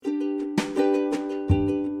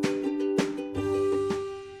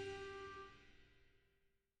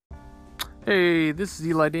Hey, this is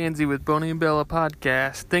Eli Danzy with Bonnie and Bella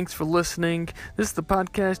Podcast. Thanks for listening. This is the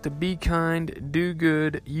podcast to be kind, do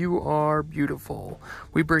good, you are beautiful.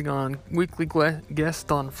 We bring on weekly guests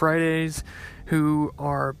on Fridays who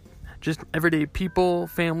are just everyday people,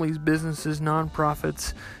 families, businesses,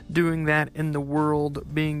 nonprofits, doing that in the world,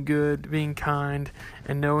 being good, being kind,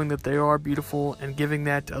 and knowing that they are beautiful and giving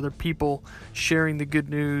that to other people, sharing the good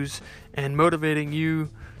news, and motivating you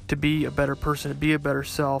to be a better person, to be a better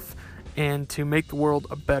self, and to make the world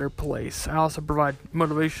a better place. I also provide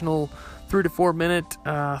motivational 3 to 4 minute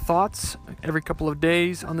thoughts every couple of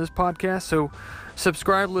days on this podcast. So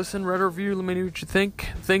subscribe, listen, write a review, let me know what you think.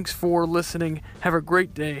 Thanks for listening. Have a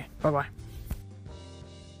great day. Bye-bye.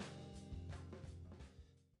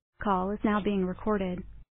 Call is now being recorded.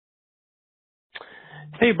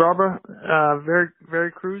 Hey, Barbara.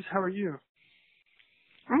 Very Cruz, how are you?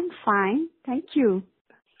 I'm fine, thank you.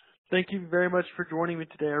 Thank you very much for joining me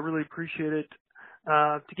today. I really appreciate it.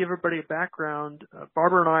 To give everybody a background,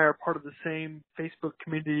 Barbara and I are part of the same Facebook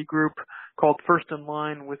community group called First in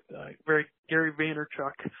Line with Gary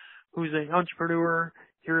Vaynerchuk, who's an entrepreneur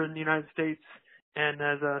here in the United States and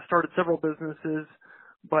has started several businesses.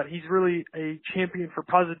 But he's really a champion for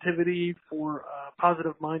positivity, for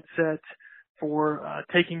positive mindset, for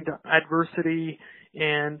taking adversity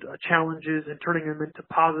and challenges and turning them into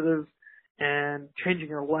positive and changing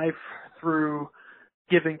your life through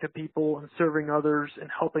giving to people and serving others and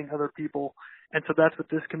helping other people. And so that's what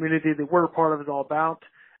this community that we're a part of is all about.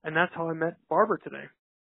 And that's how I met Barbara today.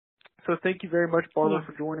 So thank you very much, Barbara,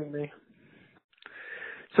 for joining me.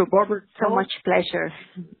 So Barbara, So much pleasure.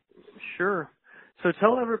 Sure. So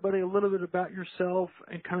tell everybody a little bit about yourself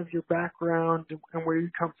and kind of your background and where you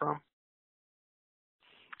come from.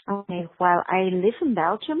 Okay, well, I live in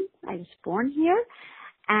Belgium. I was born here.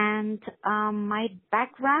 And my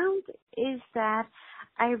background is that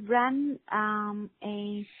I ran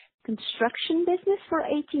a construction business for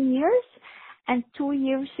 18 years. And 2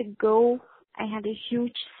 years ago, I had a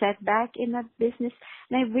huge setback in that business.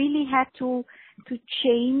 And I really had to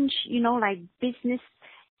change, business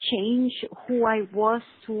change who I was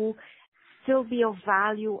to still be of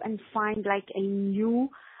value and find like a new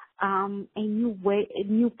way, a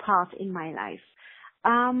new path in my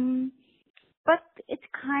life. But it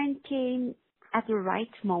kind of came at the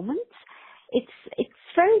right moment. It's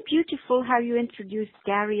very beautiful how you introduced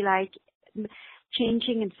Gary, like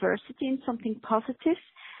changing adversity into something positive.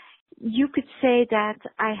 You could say that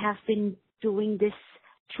I have been doing this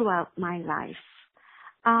throughout my life.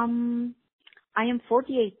 I am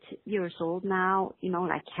 48 years old now,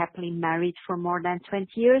 happily married for more than 20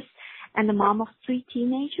 years and a mom of 3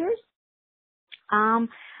 teenagers.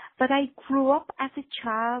 But I grew up as a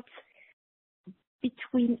child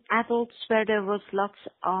between adults where there was lots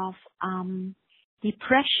of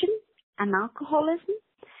depression and alcoholism.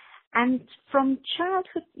 And from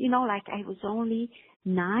childhood, I was only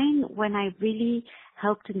 9 when I really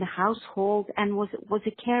helped in the household and was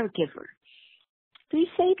a caregiver. Do you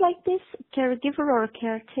say it like this? A caregiver or a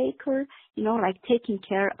caretaker? Taking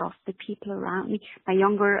care of the people around me, my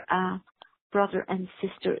younger brother and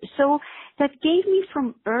sister. So that gave me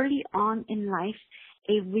from early on in life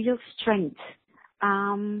a real strength.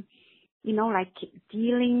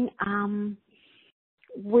 Dealing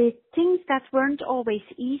with things that weren't always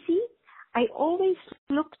easy. I always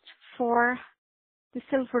looked for the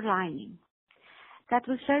silver lining. That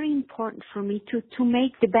was very important for me to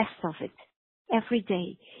make the best of it every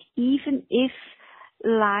day, even if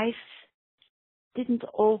life didn't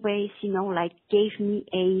always, gave me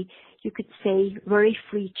you could say,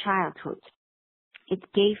 worry-free childhood. It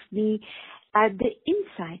gave me the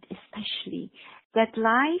insight, especially, that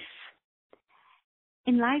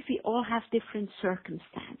in life we all have different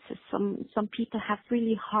circumstances. Some people have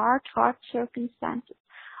really hard circumstances.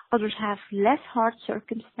 Others have less hard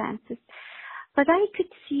circumstances. But I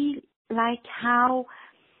could see how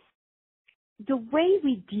the way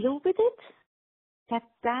we deal with it,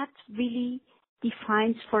 that really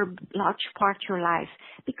defines for a large part your life.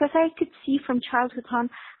 Because I could see from childhood on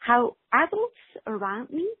how adults around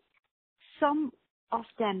me, some of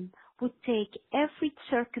them would take every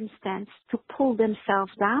circumstance to pull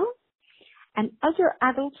themselves down, and other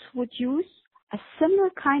adults would use a similar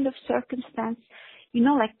kind of circumstance,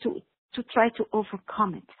 to try to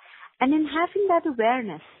overcome it. And in having that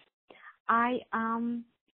awareness, I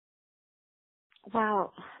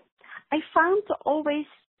found always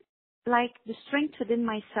the strength within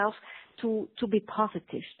myself to be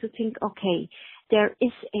positive, to think, okay, there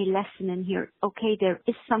is a lesson in here. Okay, there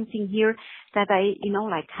is something here that I,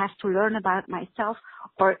 have to learn about myself,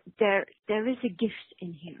 or there is a gift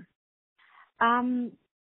in here.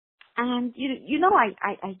 And you know,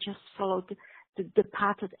 I just followed the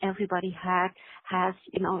path that everybody has,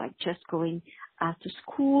 you know, like just going to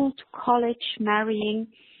school, to college, marrying,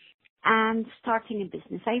 and starting a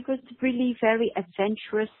business. I was really very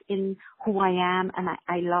adventurous in who I am, and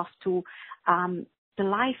I love to the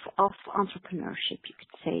life of entrepreneurship, you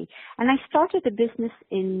could say. And I started a business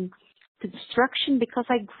in construction because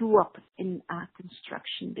I grew up in a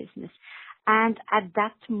construction business. And at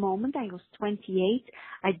that moment, I was 28.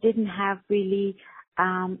 I didn't have really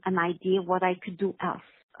an idea what I could do else.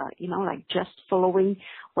 You know, like just following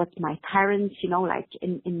what my parents, you know, like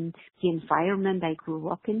in the environment I grew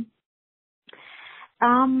up in.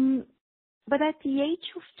 But at the age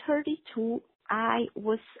of 32, I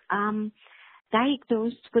was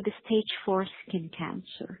diagnosed with a stage 4 skin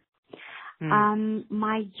cancer.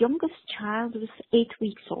 My youngest child was 8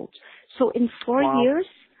 weeks old. So in 4 Wow. years,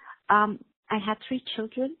 I had 3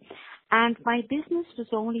 children, and my business was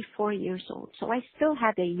only 4 years old. So I still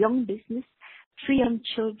had a young business, 3 young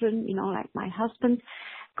children, you know, like my husband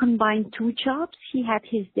combined 2 jobs. He had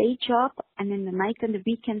his day job, and in the night and the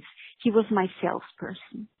weekends, he was my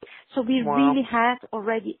salesperson. So we Wow. really had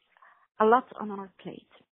already a lot on our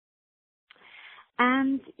plate.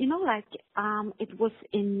 And, you know, like, it was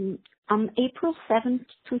on April 7th,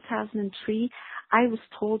 2003, I was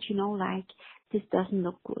told, you know, like, this doesn't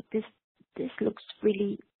look good. This looks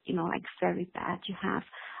really, you know, like very bad. You have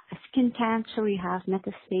a skin cancer, you have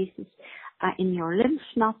metastasis in your lymph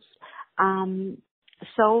nodes.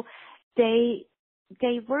 So they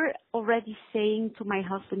were already saying to my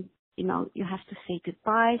husband, you know, you have to say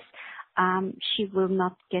goodbyes. She will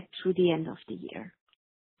not get through the end of the year.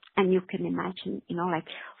 And you can imagine, you know, like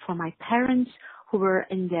for my parents who were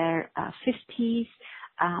in their 50s,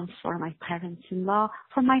 for my parents-in-law,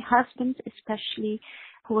 for my husband especially,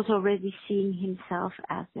 who was already seeing himself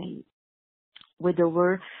as a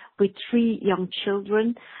widower with 3 young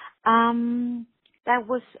children, that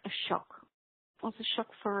was a shock. It was a shock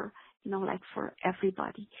for, you know, like for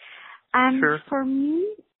everybody. And Sure. for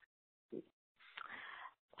me,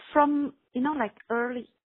 from, you know, like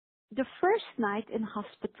the first night in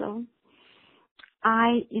hospital,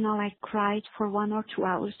 I, you know, like cried for 1 or 2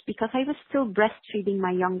 hours because I was still breastfeeding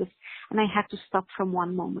my youngest, and I had to stop from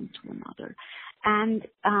one moment to another. And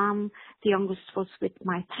the youngest was with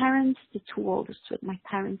my parents, the 2 oldest with my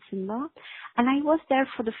parents-in-law. And I was there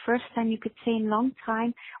for the first time, you could say, in a long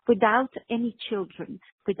time, without any children,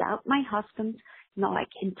 without my husband, you know, like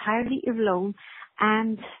entirely alone.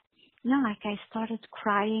 And, you know, like I started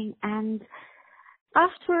crying, and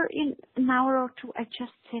after an hour or 2, I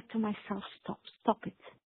just said to myself, stop it.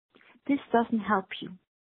 This doesn't help you.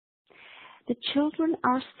 The children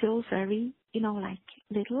are still very, you know, like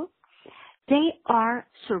little. They are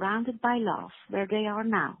surrounded by love where they are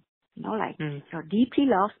now. You know, like they're deeply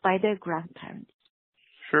loved by their grandparents.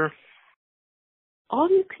 Sure. All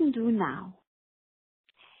you can do now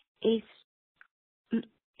is,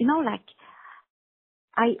 you know, like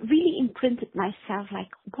I really imprinted myself like,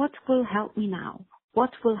 what will help me now?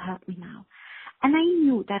 What will help me now? And I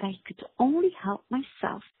knew that I could only help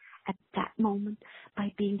myself at that moment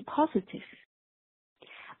by being positive,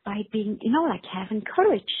 by being, you know, like having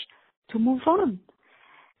courage to move on,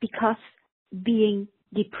 because being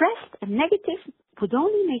depressed and negative would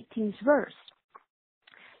only make things worse.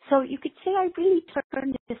 So you could say I really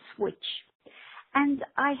turned the switch, and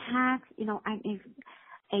I had, you know, I'm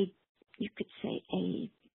you could say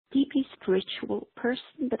a deeply spiritual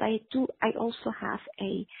person, but I also have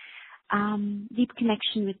a deep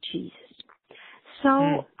connection with Jesus.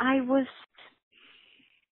 So I was,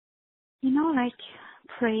 you know, like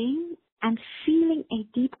praying and feeling a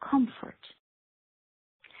deep comfort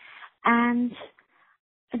and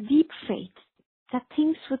a deep faith that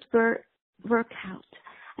things would work out.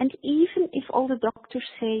 And even if all the doctors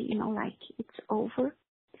say, you know, like it's over,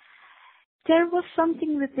 there was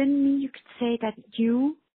something within me, you could say, that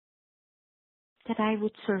knew that I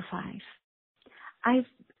would survive. I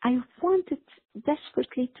wanted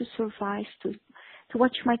desperately to survive, to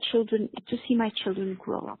watch my children, to see my children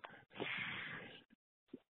grow up.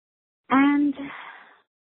 And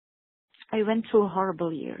I went through a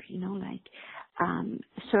horrible year, you know, like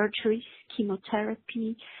surgeries,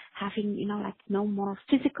 chemotherapy, having, you know, like no more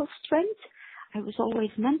physical strength. I was always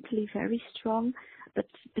mentally very strong, but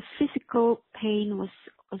the physical pain was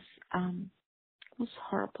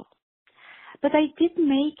horrible. But I did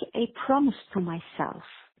make a promise to myself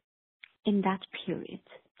in that period.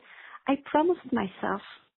 I promised myself,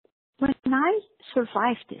 when I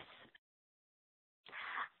survive this,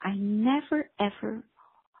 I never ever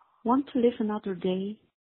want to live another day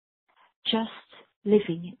just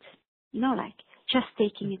living it. You know, like just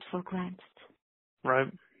taking it for granted.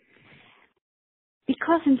 Right.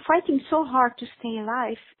 Because in fighting so hard to stay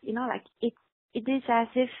alive, like it is as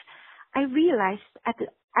if I realized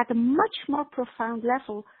at a much more profound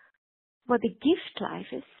level what a gift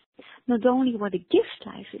life is. Not only what a gift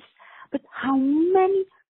life is, but how many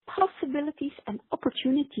possibilities and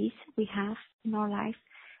opportunities we have in our life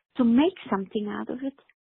to make something out of it.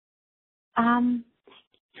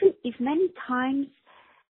 If many times,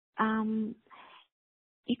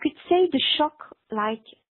 you could say the shock like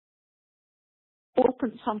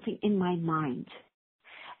opened something in my mind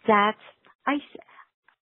that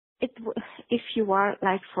if you are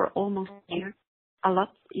like for almost a year,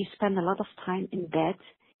 you spend a lot of time in bed,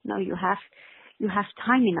 you have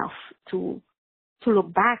time enough to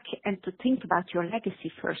look back and to think about your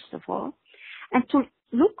legacy first of all, and to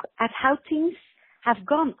look at how things have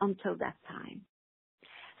gone until that time.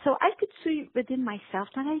 So I could see within myself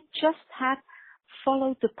that I just had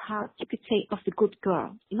followed the path, you could say, of the good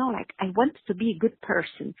girl. Like I wanted to be a good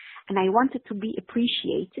person and I wanted to be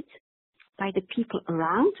appreciated by the people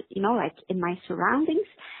around, like in my surroundings.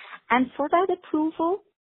 And for that approval,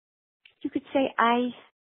 you could say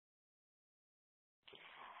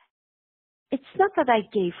it's not that I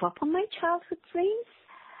gave up on my childhood dreams,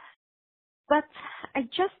 but I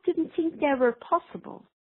just didn't think they were possible.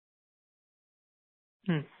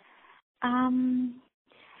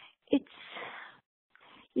 It's,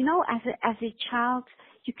 as a child,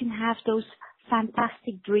 you can have those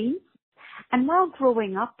fantastic dreams. And while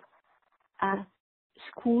growing up,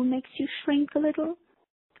 school makes you shrink a little.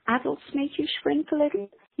 Adults make you shrink a little.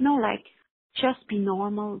 Like, just be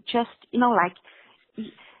normal. Just, like,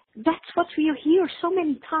 that's what we hear so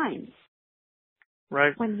many times.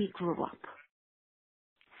 Right. When we grow up.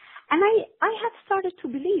 And I had started to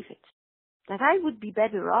believe it. That I would be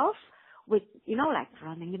better off with, like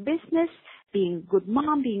running a business, being a good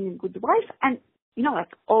mom, being a good wife, and, like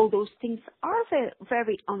all those things are very,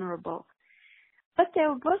 very honorable. But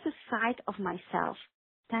there was a side of myself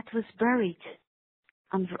that was buried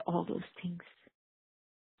under all those things.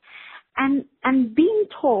 And being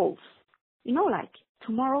told, like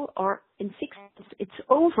tomorrow or in 6 months it's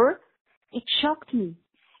over, it shocked me.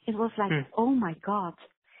 It was like, oh my God,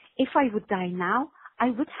 if I would die now, I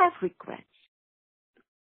would have regrets.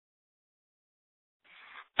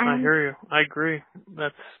 I hear you. I agree.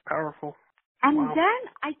 That's powerful. And wow. Then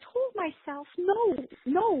I told myself,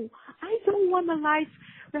 no, I don't want a life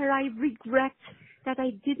where I regret that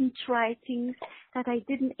I didn't try things, that I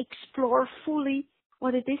didn't explore fully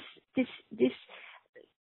what it is, this,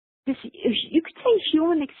 you could say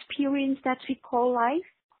human experience that we call life.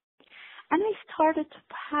 And I started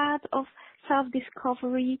a path of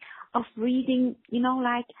self-discovery, of reading,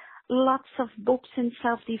 like lots of books in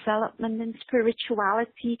self-development and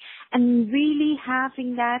spirituality, and really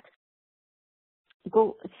having that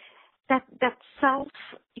self,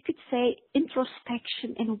 you could say,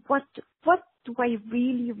 introspection and what do I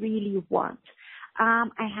really, really want?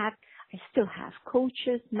 I still have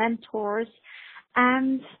coaches, mentors,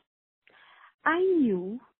 and I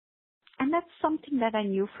knew, and that's something that I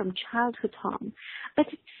knew from childhood on, but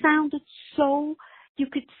it sounded so, you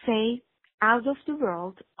could say, out of the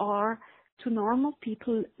world or to normal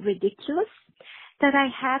people ridiculous, that I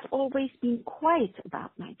had always been quiet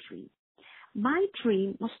about my dream. My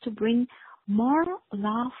dream was to bring more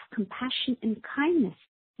love, compassion, and kindness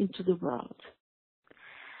into the world.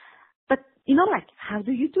 But, like, how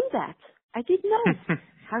do you do that? I didn't know.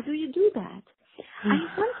 How do you do that? I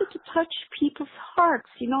wanted to touch people's hearts,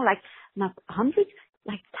 like not hundreds,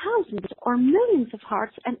 like thousands or millions of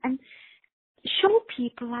hearts, and show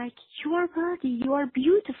people like you are worthy, you are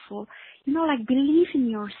beautiful, like believe in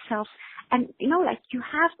yourself, and like you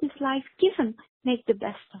have this life given, make the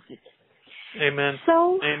best of it. Amen.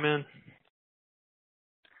 So, amen.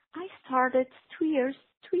 I started 2 years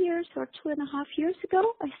or 2.5 years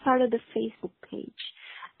ago, I started a Facebook page.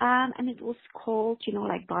 And it was called,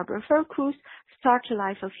 like Barbara Verkroes, Start a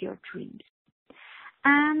Life of Your Dreams.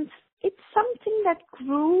 And it's something that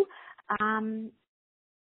grew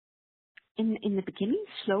in the beginning,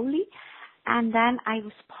 slowly. And then I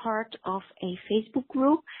was part of a Facebook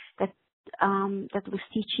group that was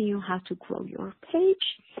teaching you how to grow your page.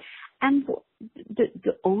 And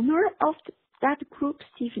the owner of that group,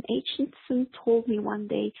 Stephen Aitchison, told me one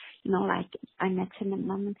day, like I met him in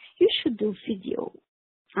London, you should do video.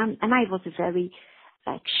 And I was a very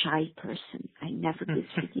shy person. I never did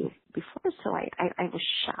video before, so I was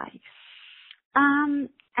shy. And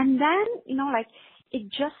then, like it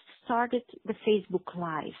just started the Facebook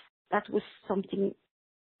Live. That was something,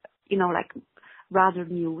 like rather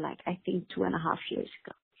new, like I think 2.5 years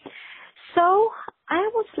ago. So I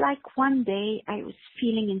was like, one day I was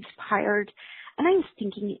feeling inspired, and I was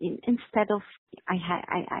thinking, instead of I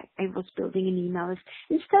was building an email.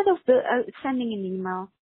 Instead of sending an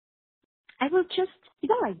email, I will just,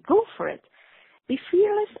 like, go for it, be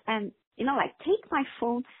fearless, and like, take my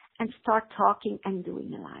phone and start talking and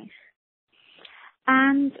doing a live.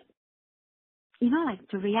 And like,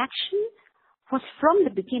 the reaction was from the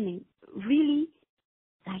beginning really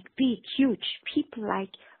like big, huge. People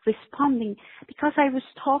like responding because I was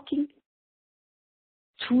talking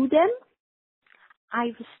to them. I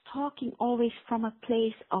was talking always from a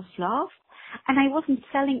place of love, and I wasn't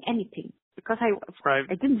selling anything because I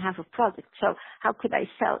didn't have a product. So how could I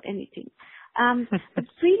sell anything? But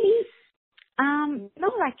really,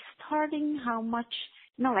 like, starting how much,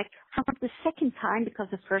 like, from the second time, because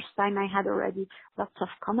the first time I had already lots of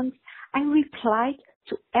comments, I replied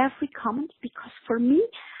to every comment, because for me,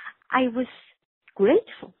 I was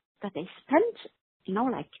grateful that they spent,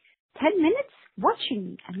 like, 10 minutes watching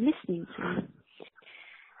me and listening to me.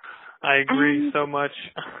 I agree so much.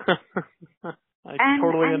 I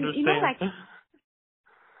totally understand.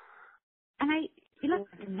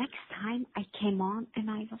 The next time I came on, and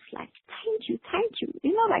I was like, thank you.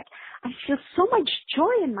 Like, I feel so much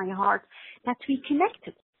joy in my heart that we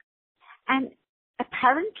connected. And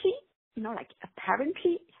apparently,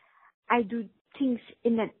 I do things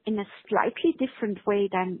in a slightly different way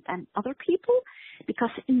than other people,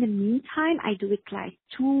 because in the meantime, I do it like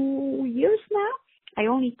 2 years now. I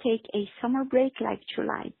only take a summer break like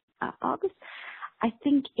July, August. I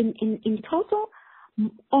think in total,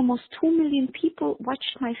 almost 2 million people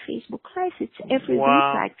watched my Facebook Live. It's every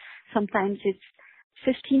week. Like, sometimes it's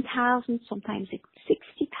 15,000, sometimes it's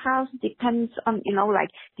 60,000. Depends on, like,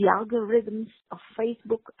 the algorithms of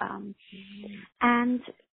Facebook. And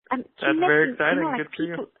that's very exciting. Like, good for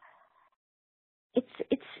people, you.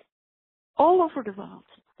 It's all over the world.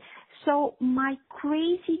 So my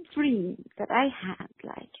crazy dream that I had,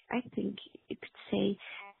 like, I think you could say,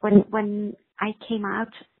 when I came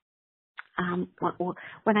out,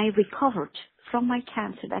 when I recovered from my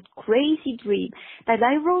cancer, that crazy dream that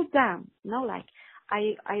I wrote down, like,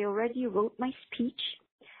 I already wrote my speech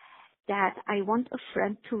that I want a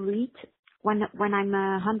friend to read when I'm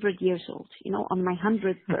 100 years old, on my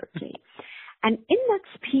 100th birthday. And in that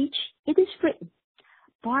speech, it is written,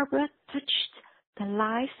 Barbara touched the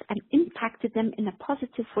lives and impacted them in a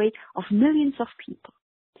positive way of millions of people.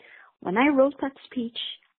 When I wrote that speech,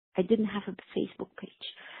 I didn't have a Facebook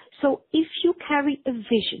page. So if you carry a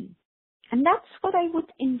vision, and that's what I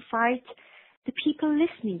would invite the people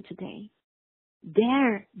listening today,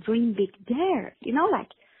 dare, dream big, dare,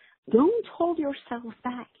 like, don't hold yourself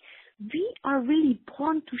back. We are really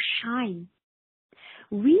born to shine.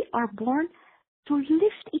 We are born to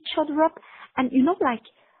lift each other up and, like,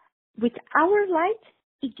 with our light,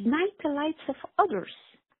 ignite the lights of others.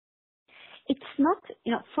 It's not,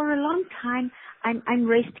 for a long time, I'm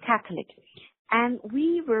raised Catholic, and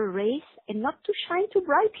we were raised and not to shine too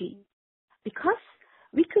brightly, because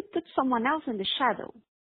we could put someone else in the shadow.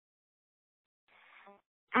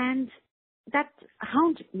 And that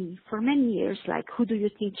haunted me for many years, like, who do you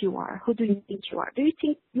think you are? Who do you think you are? Do you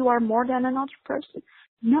think you are more than another person?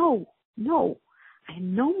 No. I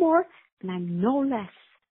am no more and I'm no less.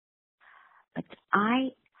 But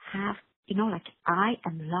I have, like, I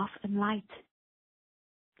am love and light.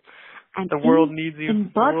 And the world needs you.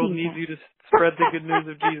 The world needs you to spread the good news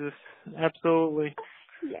of Jesus. Absolutely.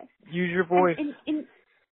 Yes. Use your voice. In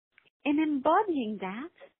embodying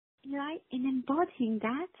that,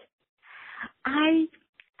 I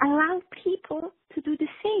allow people to do the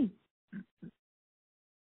same.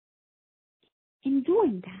 In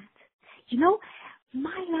doing that,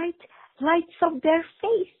 my light lights up their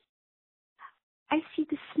face. I see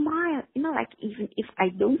the smile, like, even if I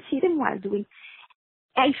don't see them while doing,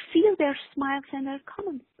 I feel their smiles and their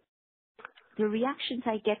comments. The reactions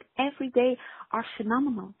I get every day are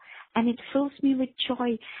phenomenal, and it fills me with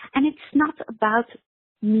joy. And it's not about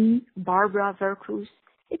me, Barbara Vercruysse.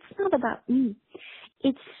 It's not about me.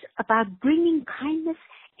 It's about bringing kindness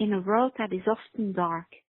in a world that is often dark.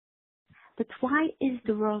 But why is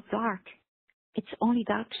the world dark? It's only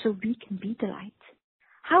dark so we can be the light.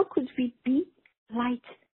 How could we be light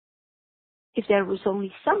if there was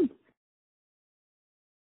only sun?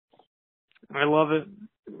 I love it.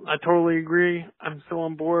 I totally agree. I'm so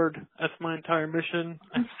on board. That's my entire mission.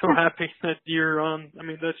 I'm so happy that you're on. I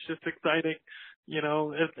mean, that's just exciting.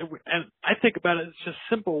 And I think about it as just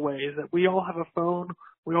simple ways that we all have a phone.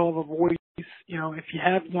 We all have a voice. If you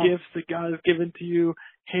have gifts that God has given to you,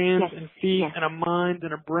 hands Yes. and feet Yes. and a mind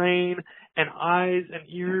and a brain and eyes and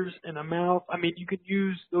ears and a mouth. I mean, you could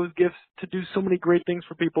use those gifts to do so many great things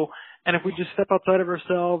for people. And if we just step outside of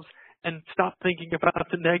ourselves and stop thinking about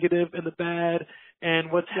the negative and the bad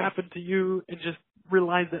and what's happened to you and just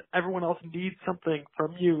realize that everyone else needs something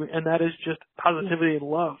from you, and that is just positivity and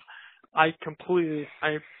love. I'm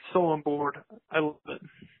so on board. I love it.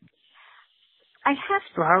 I have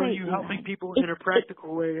to So how are say, you helping Eli, people in a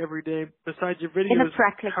practical way every day besides your videos? in a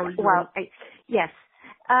practical, How are you yes.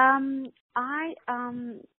 I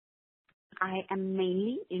am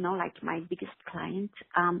mainly, like my biggest client.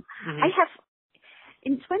 I have,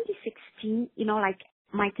 in 2016, like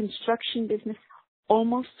my construction business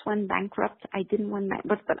almost went bankrupt. I didn't went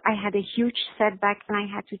bankrupt, but I had a huge setback and I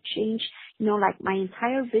had to change, like my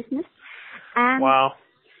entire business. And wow.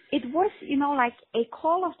 it was, like a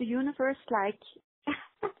call of the universe, like,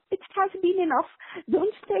 it has been enough.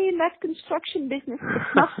 Don't stay in that construction business.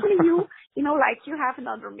 It's not for you. Like you have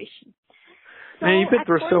another mission. So man, you've been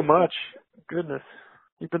through so 46, much. Goodness.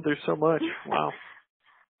 You've been through so much. Wow.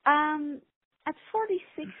 At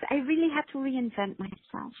 46, I really had to reinvent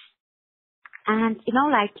myself. And,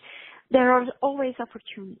 like, there are always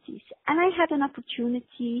opportunities. And I had an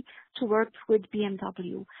opportunity to work with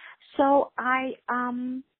BMW. So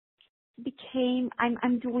I'm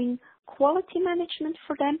doing quality management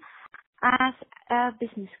for them as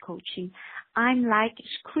business coaching. I'm like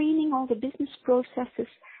screening all the business processes,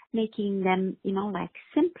 making them, like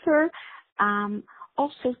simpler.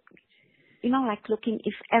 Also, like looking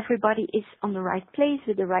if everybody is on the right place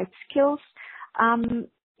with the right skills.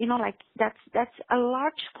 Like that's a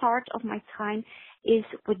large part of my time is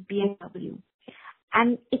with BMW.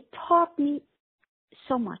 And it taught me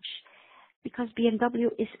so much because BMW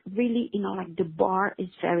is really, like the bar is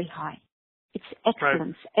very high. It's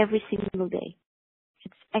excellence every single day.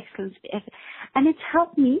 It's excellence. And it's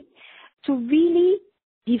helped me to really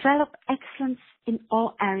develop excellence in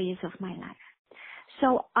all areas of my life.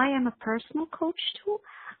 So I am a personal coach too.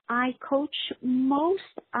 I coach most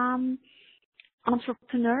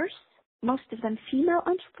entrepreneurs, most of them female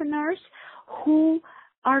entrepreneurs, who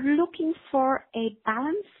are looking for a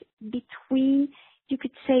balance between, you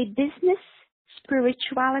could say, business,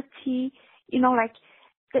 spirituality, like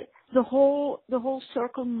the whole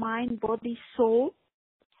circle, mind, body, soul,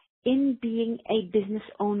 in being a business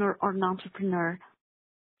owner or an entrepreneur.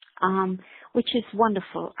 Which is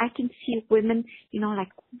wonderful. I can see women,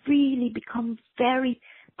 like really become very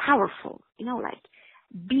powerful, like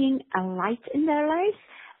being a light in their lives,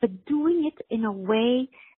 but doing it in a way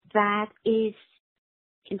that is,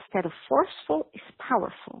 instead of forceful, is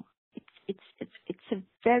powerful. It's a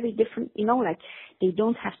very different, like they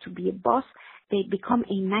don't have to be a boss. They become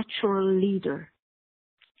a natural leader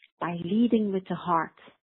by leading with the heart.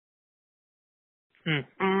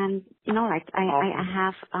 And, like I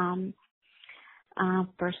have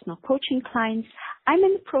personal coaching clients. I'm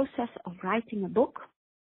in the process of writing a book.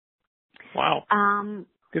 Wow.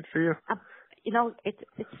 Good for you. It's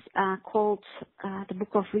called The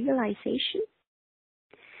Book of Realization.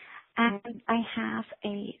 And I have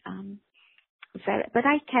but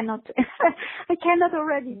I cannot, I cannot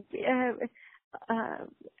already,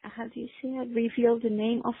 how do you say it, reveal the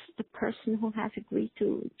name of the person who has agreed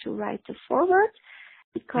to write the foreword,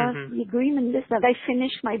 because the agreement is that I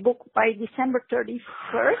finish my book by December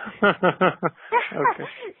 31st. Okay.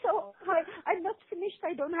 So I'm not finished.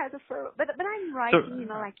 I don't have the foreword, but I'm writing,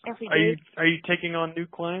 like every day. Are you taking on new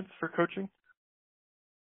clients for coaching?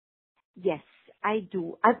 Yes, I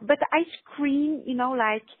do. But I screen,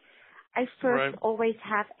 like I first always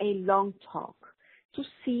have a long talk to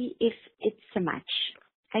see if it's a match.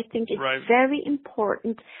 I think it's very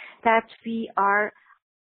important that we are,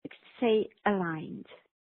 say, aligned.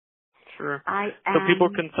 Sure. So people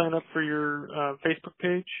can sign up for your Facebook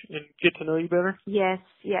page and get to know you better? Yes.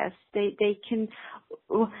 They can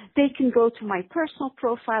go to my personal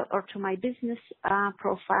profile or to my business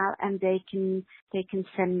profile, and they can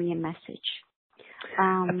send me a message.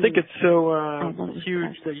 I think it's so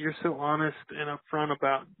huge that you're so honest and upfront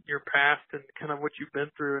about your past and kind of what you've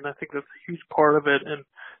been through, and I think that's a huge part of it. And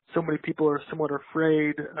so many people are somewhat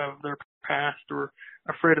afraid of their past or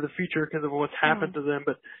afraid of the future because of what's happened to them,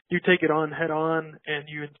 but you take it on head on and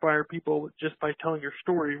you inspire people just by telling your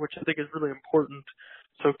story, which I think is really important.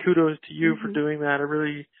 So kudos to you for doing that.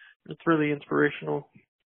 It's really inspirational.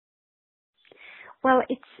 Well,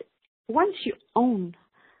 it's once you own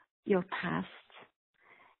your past,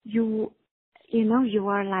 you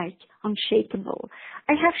are like unshakable.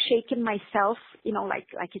 I have shaken myself,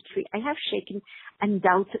 like a tree. I have shaken and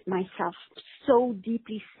doubted myself so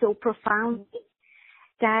deeply, so profoundly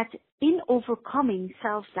that, in overcoming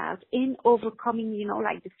self-doubt, in overcoming,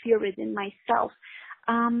 like the fear within myself,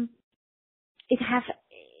 it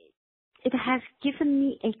has given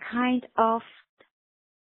me a kind of,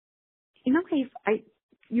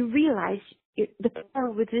 you realize the power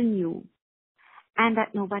within you, and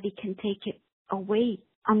that nobody can take it away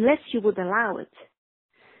unless you would allow it.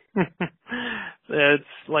 It's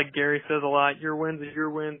like Gary says a lot, your wins are your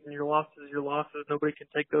wins and your losses are your losses. Nobody can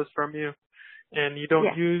take those from you. And you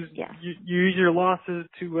don't use you use your losses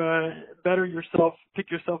to better yourself,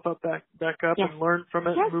 pick yourself up back up and learn from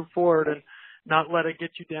it and move forward and not let it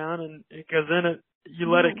get you down. And because then you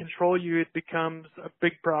let it control you, it becomes a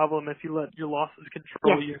big problem if you let your losses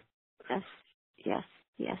control you.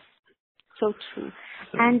 Yes. So true.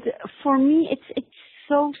 So, and for me, it's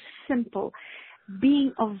so simple.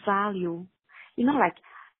 Being of value,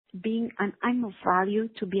 I'm of value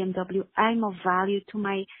to BMW. I'm of value to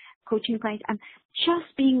my coaching clients. And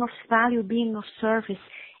just being of value, being of service,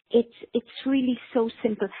 it's really so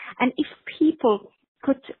simple. And if people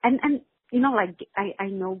could, and I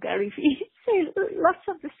know Gary Vee says lots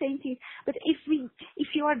of the same things, but if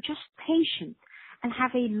you are just patient and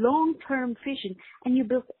have a long-term vision and you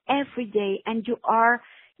build every day and you are,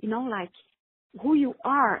 who you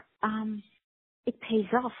are, it pays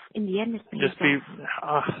off in the end. It pays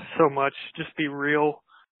off. So much. Just be real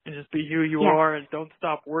and just be who you are and don't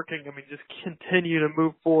stop working. I mean, just continue to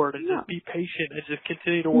move forward and just be patient and just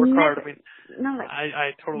continue to work hard. I mean,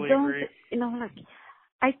 I totally agree.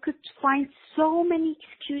 I could find so many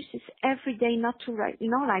excuses every day not to write.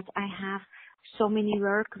 I have so many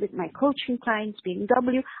work with my coaching clients,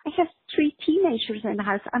 BMW. I have 3 teenagers in the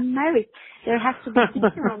house. I'm married. There has to be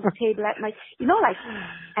dinner on the table at night.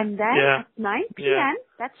 And then at 9 p.m.,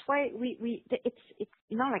 that's why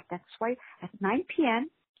that's why at 9 p.m.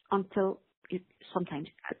 until sometimes,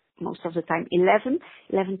 most of the time,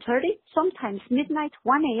 11:30, sometimes midnight,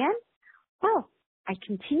 1 a.m., well, I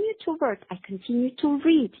continue to work. I continue to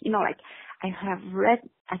read. I have read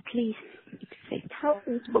at least,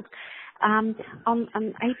 thousands of books.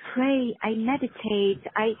 I pray, I meditate,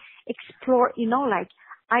 I explore,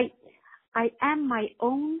 I am my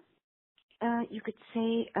own, you could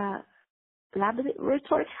say,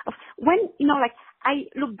 laboratory of when, I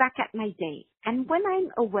look back at my day and when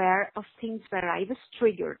I'm aware of things where I was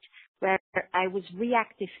triggered, where I was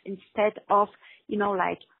reactive instead of,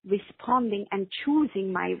 responding and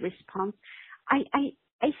choosing my response, I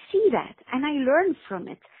see that and I learn from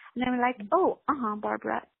it. And I'm like,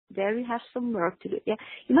 Barbara, there you have some work to do. Yeah.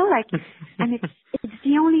 And it's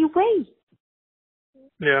the only way.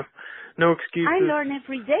 Yeah. No excuses. I learn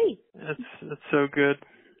every day. That's so good.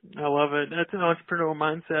 I love it. That's an entrepreneurial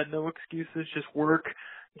mindset. No excuses. Just work,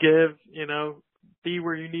 give, be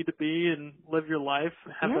where you need to be and live your life.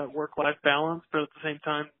 Have that work-life balance, but at the same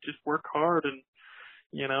time, just work hard and,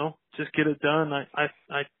 just get it done.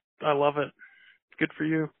 I love it. Good for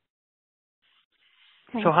you.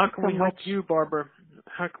 Thank so how can you we so help much. you, Barbara?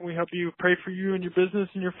 How can we help you? Pray for you and your business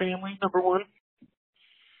and your family, number one.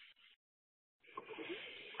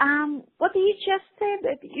 What did you just say?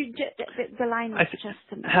 The line was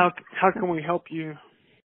just a minute. How can we help you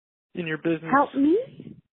in your business? Help me?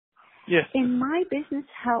 Yes. In my business,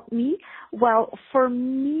 help me? Well, for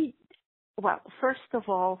me, first of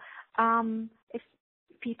all, if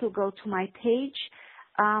people go to my page,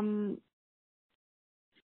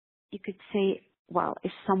 you could say,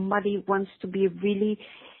 if somebody wants to be really,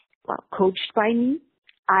 coached by me,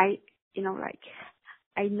 I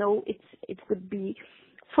know it would be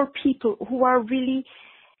for people who are really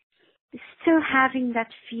still having that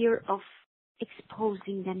fear of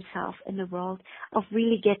exposing themselves in the world, of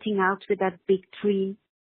really getting out with that big dream,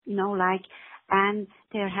 and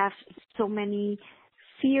they have so many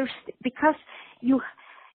fears because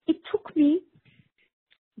it took me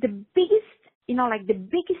the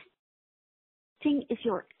biggest thing is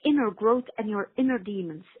your inner growth and your inner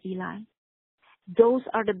demons, Eli. Those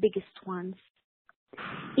are the biggest ones.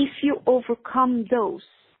 If you overcome those,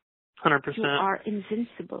 100%. You are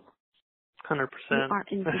invincible. 100%. You are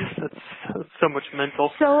invincible. That's so much mental.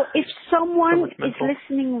 So if someone is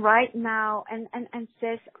listening right now and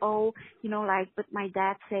says, but my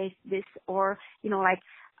dad says this, or,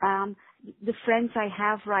 the friends I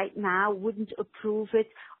have right now wouldn't approve it,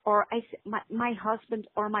 or my husband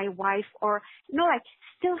or my wife, or,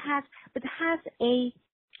 still has a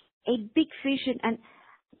big vision, and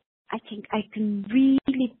I think I can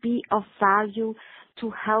really be of value to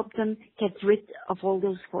help them get rid of all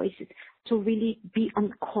those voices, to really be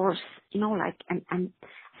on course, and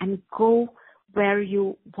go where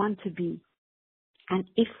you want to be. And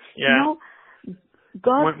if,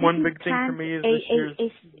 God one big thing for me is this year's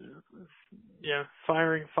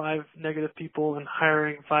firing 5 negative people and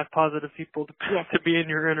hiring 5 positive people to, Yes. to be in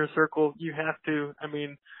your inner circle. You have to. I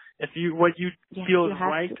mean, if what you Yes, feel you is have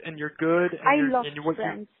right to. and you're good and I you're love and what you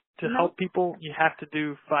friends. to help people, you have to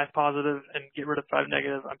do 5 positive and get rid of 5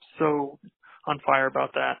 negative. I'm so on fire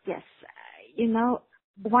about that. Yes,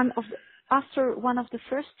 after one of the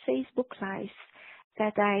first Facebook lives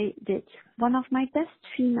that I did, one of my best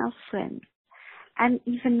female friends, and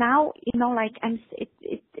even now,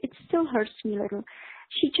 it still hurts me a little.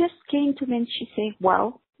 She just came to me and she said,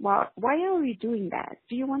 well, why are you doing that?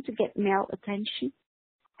 Do you want to get male attention?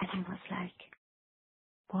 And I was like,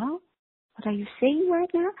 well, what are you saying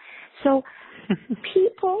right now? So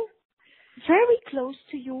people very close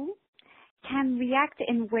to you can react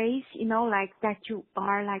in ways, that you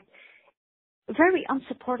are very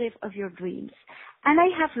unsupportive of your dreams. And I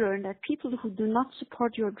have learned that people who do not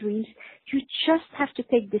support your dreams, you just have to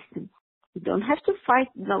take distance. You don't have to fight,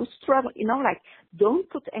 no struggle, don't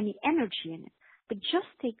put any energy in it, but just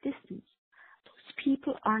take distance. Those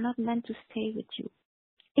people are not meant to stay with you.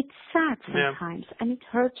 It's sad sometimes and it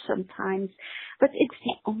hurts sometimes, but it's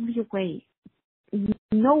the only way.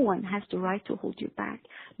 No one has the right to hold you back.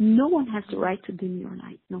 No one has the right to dim your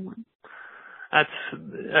light. No one. That's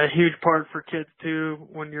a huge part for kids too.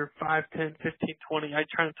 When you're 5, 10, 15, 20, I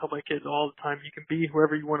try to tell my kids all the time, you can be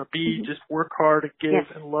whoever you want to be. Mm-hmm. Just work hard and give Yes.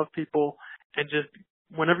 and love people, and just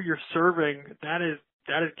whenever you're serving, that is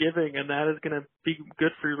giving, and that is going to be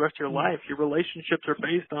good for the rest of your life. Your relationships are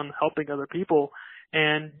based on helping other people,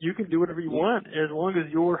 and you can do whatever you want as long as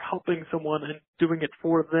you're helping someone and doing it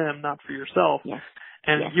for them, not for yourself. Yes.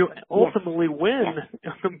 And yes. you ultimately win.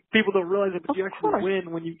 Yes. People don't realize it, but Of you actually course.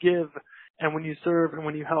 win when you give and when you serve and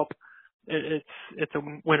when you help. It's a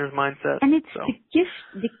winner's mindset. And it's so.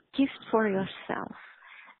 the gift for yourself.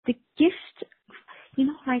 The gift,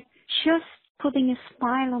 just putting a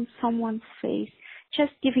smile on someone's face,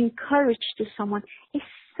 just giving courage to someone is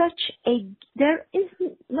there is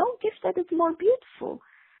no gift that is more beautiful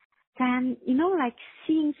than,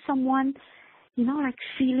 seeing someone,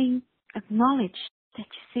 feeling acknowledged, that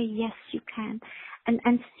you say, yes, you can.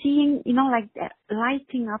 And seeing, that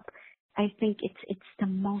lighting up, I think it's the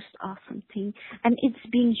most awesome thing. And it's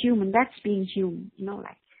being human. That's being human,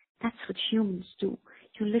 that's what humans do.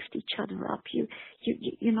 You lift each other up. You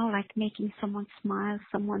making someone smile,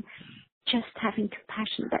 someone just having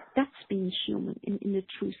compassion. That's being human in the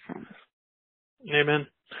true sense. Amen.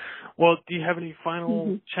 Well, do you have any final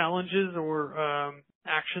Mm-hmm. challenges or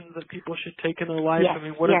actions that people should take in their life? Yes, I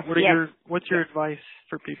mean, what's your advice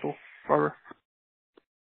for people, Barbara?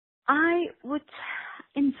 I would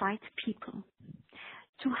invite people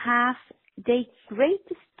to have the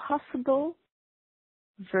greatest possible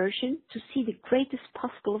version, to see the greatest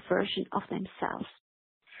possible version of themselves,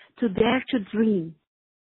 to dare to dream,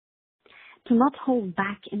 to not hold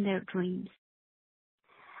back in their dreams,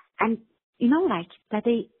 and that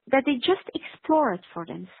they just explore it for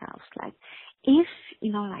themselves.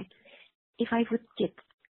 If I would get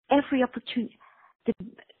every opportunity,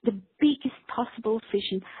 the biggest possible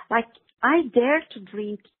vision, I dare to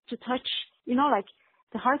dream to touch,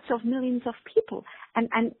 the hearts of millions of people,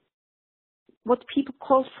 and what people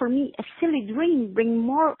call for me a silly dream, bring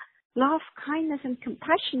more love, kindness, and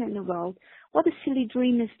compassion in the world. What a silly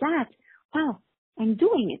dream is that? Well, I'm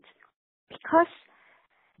doing it because,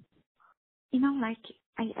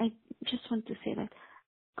 I just want to say that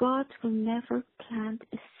God will never plant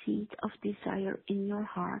a seed of desire in your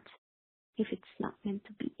heart if it's not meant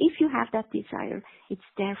to be. If you have that desire, it's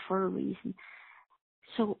there for a reason.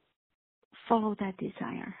 So follow that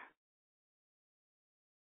desire.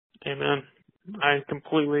 Amen. I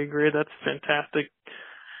completely agree. That's fantastic.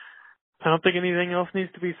 I don't think anything else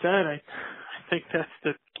needs to be said. I think that's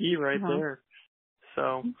the key right there.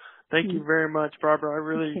 So thank you very much, Barbara. I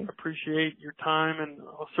really appreciate your time, and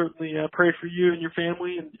I'll certainly pray for you and your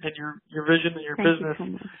family and your vision and your business. You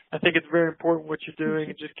so much. I think it's very important what you're doing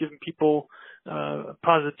and just giving people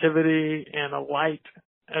positivity and a light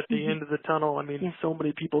at the end of the tunnel. I mean, so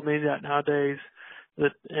many people need that nowadays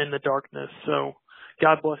in the darkness. So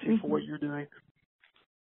God bless you for what you're doing.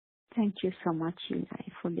 Thank you so much, Eli,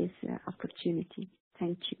 for this opportunity.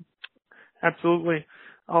 Thank you. Absolutely.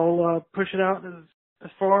 I'll push it out as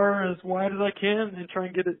far as wide as I can and try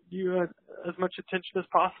and get you as much attention as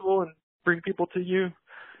possible and bring people to you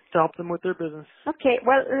to help them with their business. Okay.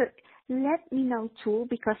 Well, let me know too,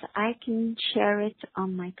 because I can share it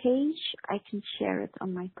on my page. I can share it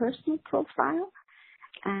on my personal profile,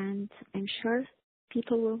 and I'm sure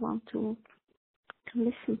people will want to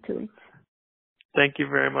listen to it. Thank you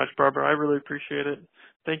very much, Barbara. I really appreciate it.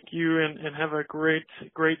 Thank you, and have a great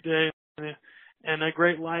day. and a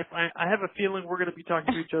great life. I have a feeling we're going to be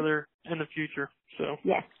talking to each other in the future. So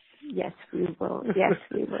Yes, we will. Yes,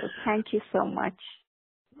 we will. Thank you so much.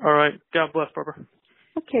 All right. God bless, Barbara.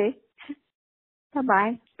 Okay.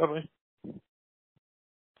 Bye-bye. Bye-bye.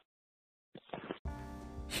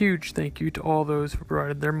 Huge thank you to all those who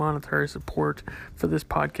provided their monetary support for this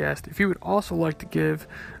podcast. If you would also like to give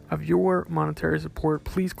of your monetary support,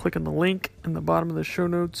 please click on the link in the bottom of the show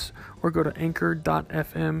notes or go to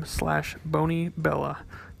anchor.fm/BoneyBella.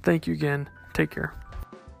 Thank you again. Take care.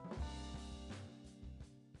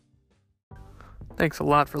 Thanks a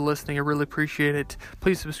lot for listening. I really appreciate it.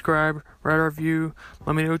 Please subscribe, write a review,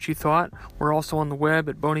 let me know what you thought. We're also on the web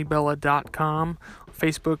at BoneyBella.com.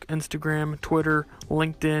 Facebook, Instagram, Twitter,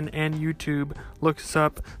 LinkedIn, and YouTube. Look us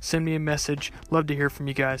up. Send me a message. Love to hear from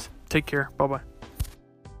you guys. Take care. Bye-bye.